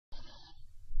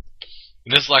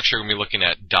In this lecture, we're going to be looking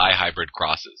at dihybrid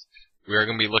crosses. We are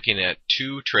going to be looking at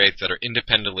two traits that are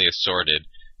independently assorted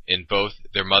in both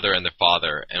their mother and their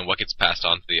father, and what gets passed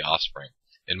on to the offspring.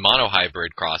 In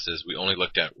monohybrid crosses, we only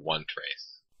looked at one trait.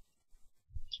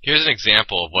 Here's an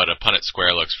example of what a Punnett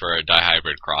square looks for a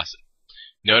dihybrid cross.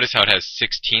 Notice how it has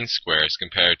 16 squares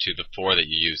compared to the 4 that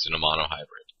you used in a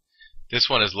monohybrid. This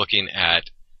one is looking at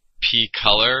P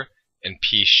color and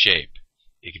P shape.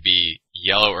 It could be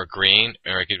yellow or green,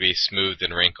 or it could be smooth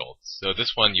and wrinkled. So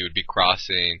this one you would be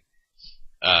crossing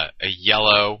a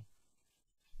yellow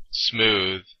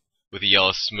smooth with a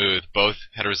yellow smooth, both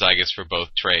heterozygous for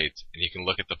both traits, and you can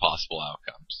look at the possible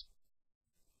outcomes.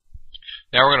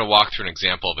 Now we're going to walk through an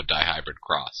example of a dihybrid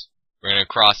cross. We're going to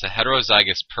cross a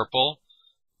heterozygous purple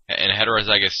and a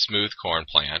heterozygous smooth corn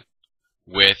plant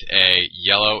with a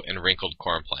yellow and wrinkled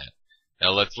corn plant. Now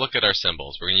let's look at our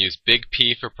symbols. We're going to use big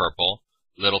P for purple,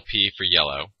 little p for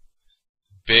yellow,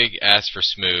 big S for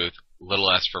smooth,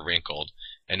 little s for wrinkled,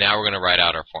 and now we're going to write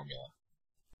out our formula.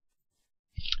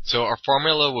 So our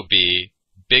formula will be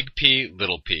big P,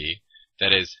 little p,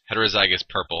 that is heterozygous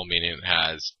purple, meaning it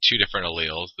has two different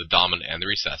alleles, the dominant and the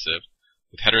recessive,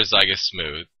 with heterozygous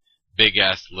smooth, big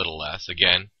S, little s,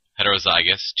 again,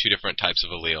 heterozygous, two different types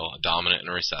of allele, a dominant and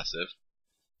a recessive,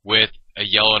 with a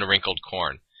yellow and a wrinkled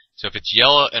corn. So if it's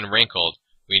yellow and wrinkled,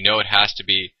 we know it has to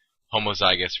be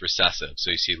homozygous recessive.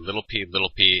 So you see little p,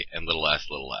 and little s,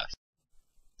 little s.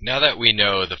 Now that we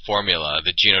know the formula,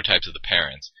 the genotypes of the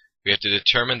parents, we have to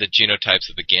determine the genotypes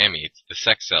of the gametes, the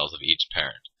sex cells of each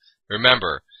parent.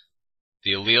 Remember,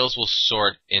 the alleles will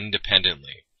sort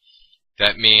independently.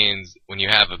 That means when you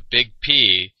have a big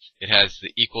P, it has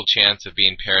the equal chance of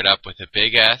being paired up with a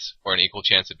big S or an equal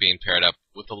chance of being paired up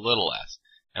with a little s.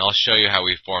 And I'll show you how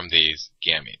we form these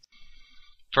gametes.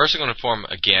 First, I'm going to form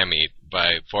a gamete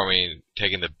by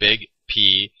taking the big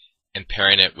P and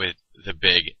pairing it with the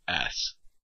big S.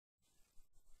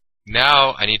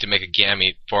 Now I need to make a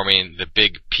gamete forming the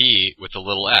big P with the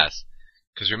little s.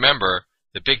 Because remember,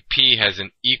 the big P has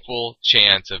an equal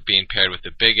chance of being paired with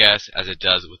the big S as it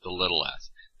does with the little s.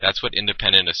 That's what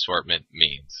independent assortment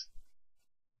means.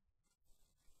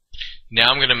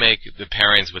 Now I'm going to make the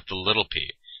pairings with the little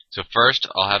p. So first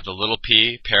I'll have the little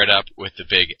p paired up with the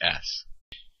big S.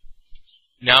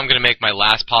 Now I'm going to make my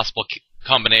last possible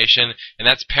combination, and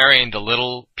that's pairing the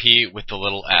little p with the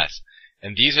little s.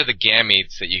 And these are the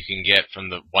gametes that you can get from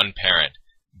the one parent.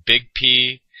 Big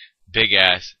P, big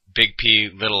S, big P,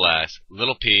 little s,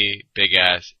 little p, big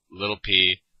S, little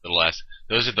p, little s.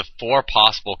 Those are the 4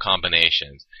 possible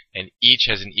combinations, and each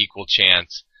has an equal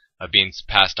chance of being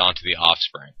passed on to the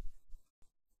offspring.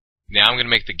 Now I'm going to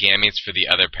make the gametes for the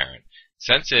other parent.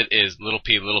 Since it is little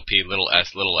p, little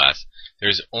s,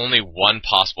 there's only one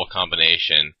possible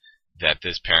combination that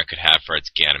this parent could have for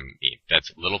its gamete.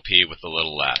 That's little p with the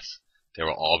little s. They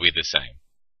will all be the same.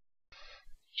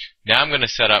 Now I'm going to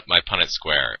set up my Punnett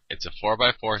square. It's a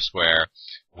 4x4 square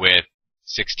with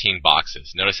 16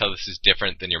 boxes. Notice how this is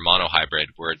different than your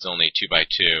monohybrid, where it's only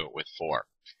 2x2 with 4.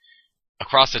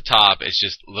 Across the top, it's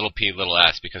just little p, little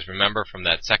s, because remember from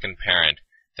that second parent,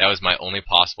 that was my only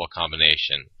possible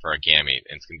combination for a gamete,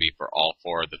 and it's going to be for all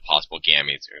 4 of the possible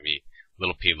gametes. It's going to be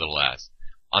little p, little s.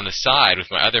 On the side,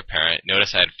 with my other parent,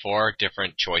 notice I had 4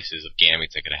 different choices of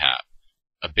gametes I could have.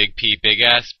 A big P, big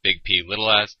S, big P, little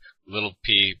s, little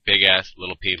p, big S,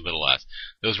 little p, little s.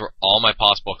 Those were all my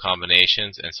possible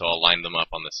combinations, and so I'll line them up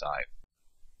on the side.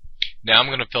 Now I'm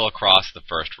going to fill across the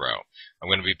first row. I'm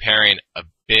going to be pairing a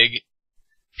big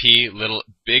P,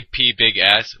 big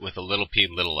S with a little p,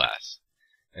 little s.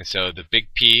 And so the big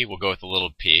P will go with the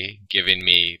little p, giving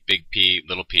me big P,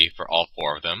 little p for all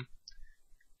 4 of them.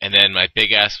 And then my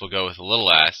big S will go with the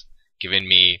little s, giving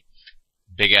me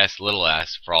big S, little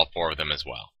s for all 4 of them as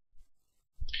well.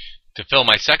 To fill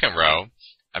my second row,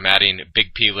 I'm adding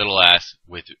big P, little s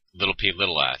with little p,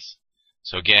 little s.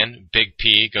 So again, big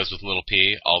P goes with little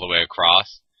p all the way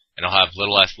across, and I'll have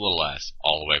little s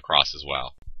all the way across as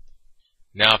well.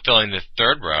 Now filling the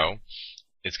third row,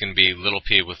 it's going to be little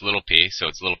p with little p, so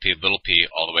it's little p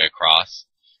all the way across,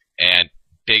 and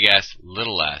big S,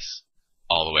 little s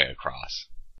all the way across.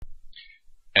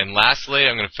 And lastly,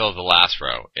 I'm going to fill the last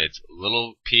row. It's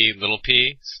little p,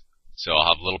 so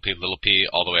I'll have little p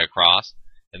all the way across,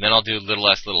 and then I'll do little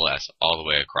s all the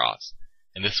way across.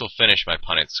 And this will finish my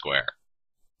Punnett square.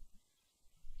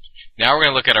 Now we're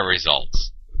going to look at our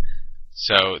results.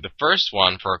 So the first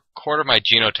one for a quarter of my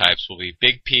genotypes will be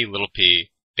big P,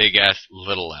 big S,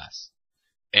 little s.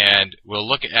 And we'll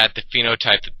look at the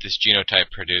phenotype that this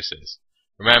genotype produces.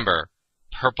 Remember,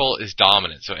 purple is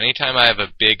dominant, so anytime I have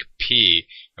a big P,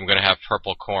 I'm going to have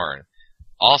purple corn.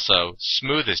 Also,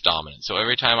 smooth is dominant. So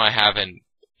every time I have a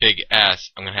big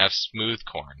S, I'm going to have smooth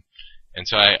corn. And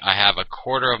so I have a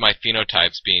quarter of my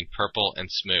phenotypes being purple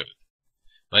and smooth.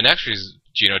 My next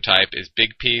genotype is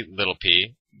big P, little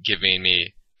p, giving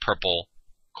me purple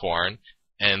corn,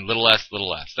 and little s,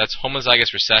 little s. That's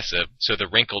homozygous recessive, so the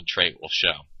wrinkled trait will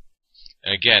show.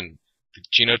 And again, the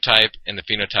genotype and the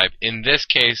phenotype, in this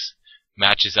case,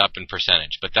 matches up in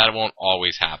percentage, but that won't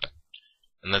always happen.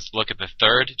 And let's look at the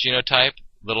third genotype,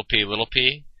 little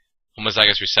p,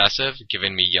 homozygous recessive,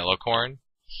 giving me yellow corn.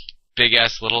 Big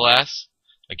S, little s,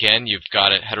 again, you've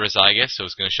got it heterozygous, so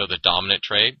it's going to show the dominant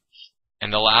trait.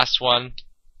 And the last one,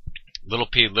 little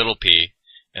p,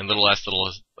 and little s,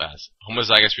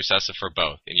 homozygous recessive for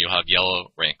both, and you'll have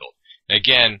yellow wrinkled. And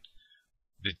again,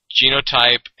 the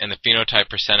genotype and the phenotype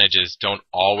percentages don't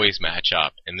always match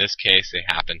up. In this case, they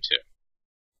happen to.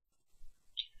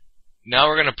 Now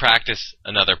we're going to practice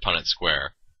another Punnett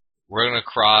square. We're going to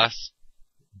cross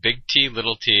big T,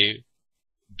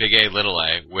 big A, little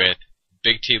a with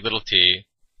big T,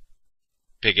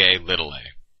 big A, little a.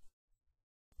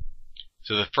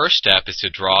 So the first step is to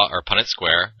draw our Punnett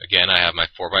square. Again, I have my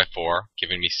 4x4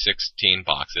 giving me 16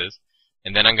 boxes,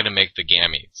 and then I'm going to make the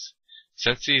gametes.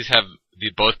 Since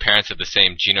both parents have the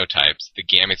same genotypes, the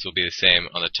gametes will be the same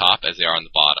on the top as they are on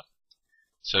the bottom.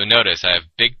 So notice I have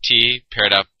big T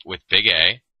paired up with big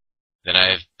A, then I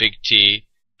have big T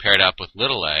paired up with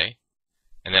little a,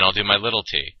 and then I'll do my little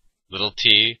t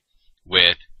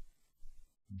with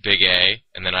big A,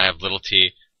 and then I have little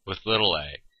t with little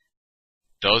a.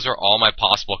 Those are all my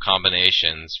possible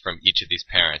combinations from each of these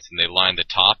parents, and they line the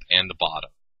top and the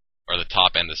bottom, or the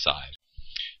top and the side.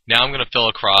 Now I'm going to fill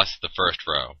across the first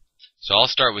row. So I'll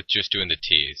start with just doing the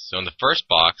t's. So in the first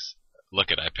box,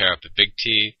 look at I pair up the big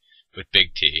T with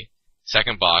big T.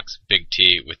 Second box, big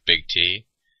T with big T.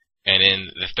 And in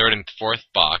the third and fourth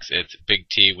box, it's big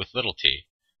T with little t.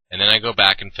 And then I go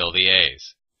back and fill the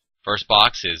A's. First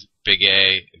box is big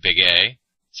A, big A.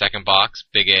 Second box,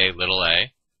 big A, little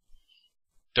a.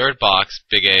 Third box,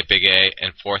 big A,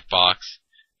 and fourth box,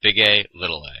 big A,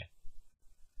 little a.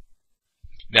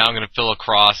 Now I'm going to fill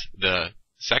across the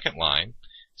second line.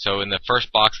 So in the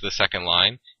first box of the second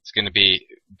line, it's going to be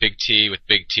big T with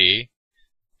big T,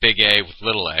 big A with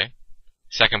little a.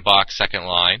 Second box, second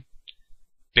line,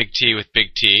 big T with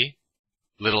big T,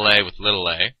 little a with little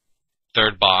a.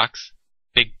 Third box,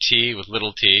 big T with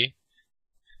little t,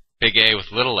 big A with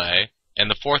little a.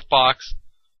 And the fourth box,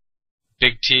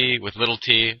 big T with little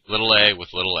a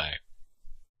with little a.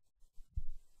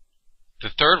 The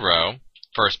third row,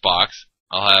 first box,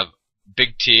 I'll have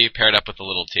big T paired up with a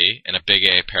little t, and a big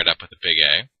A paired up with a big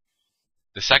A.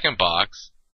 The second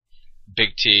box,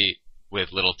 big T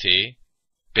with little t,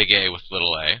 big A with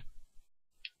little a.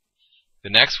 The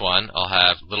next one, I'll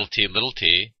have little t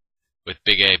with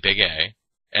big A.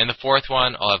 And the fourth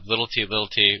one, I'll have little t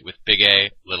with big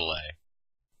A, little a.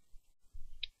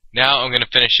 Now I'm going to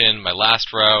finish in my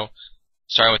last row,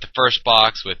 starting with the first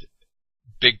box with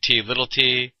big T,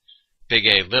 big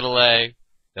A, little a.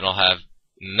 Then I'll have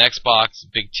in the next box,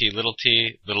 big T, little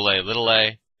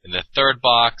a. In the third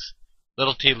box,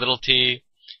 little t,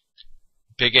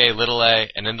 big A, little a.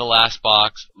 And in the last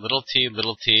box, little t,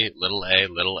 little a,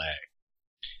 little a.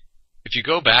 If you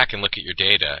go back and look at your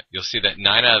data, you'll see that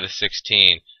 9 out of the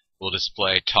 16 will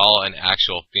display tall and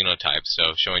actual phenotypes,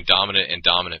 so showing dominant and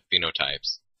dominant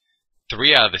phenotypes.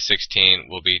 3 out of the 16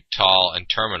 will be tall and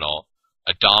terminal,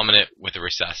 a dominant with a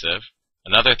recessive.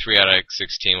 Another 3 out of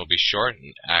 16 will be short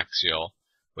and axial,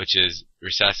 which is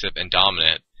recessive and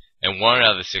dominant. And 1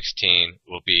 out of the 16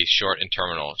 will be short and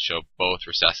terminal, show both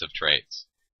recessive traits.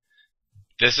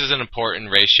 This is an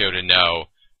important ratio to know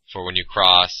for when you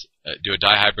do a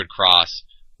dihybrid cross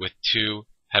with 2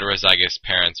 heterozygous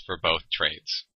parents for both traits.